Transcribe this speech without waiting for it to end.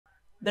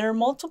There are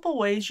multiple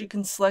ways you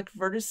can select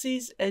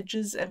vertices,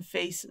 edges, and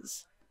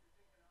faces.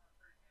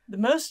 The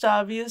most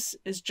obvious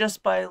is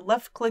just by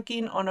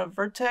left-clicking on a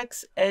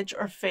vertex, edge,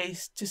 or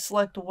face to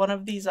select one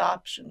of these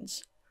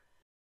options.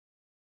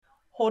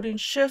 Holding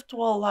Shift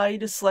will allow you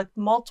to select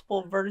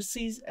multiple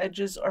vertices,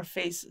 edges, or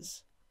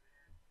faces.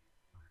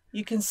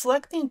 You can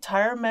select the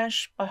entire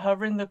mesh by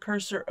hovering the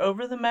cursor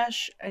over the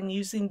mesh and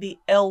using the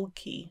L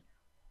key.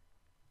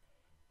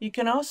 You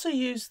can also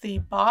use the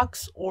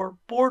box or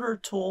border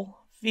tool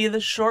via the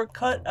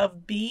shortcut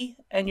of B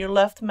and your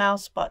left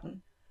mouse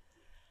button.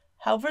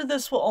 However,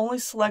 this will only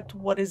select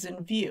what is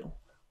in view.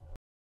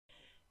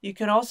 You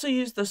can also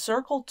use the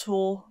circle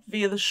tool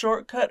via the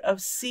shortcut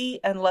of C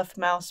and left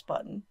mouse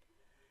button.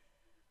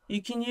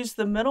 You can use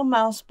the middle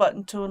mouse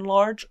button to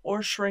enlarge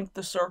or shrink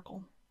the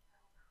circle.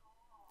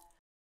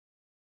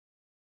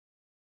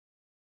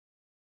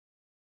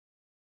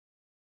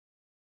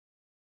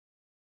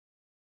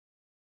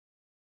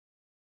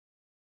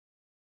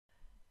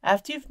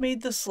 After you've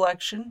made the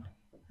selection,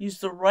 use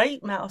the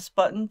right mouse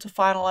button to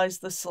finalize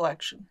the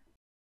selection.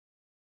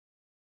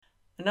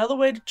 Another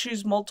way to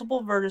choose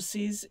multiple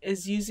vertices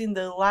is using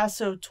the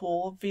lasso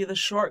tool via the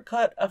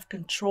shortcut of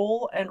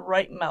Control and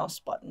right mouse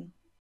button.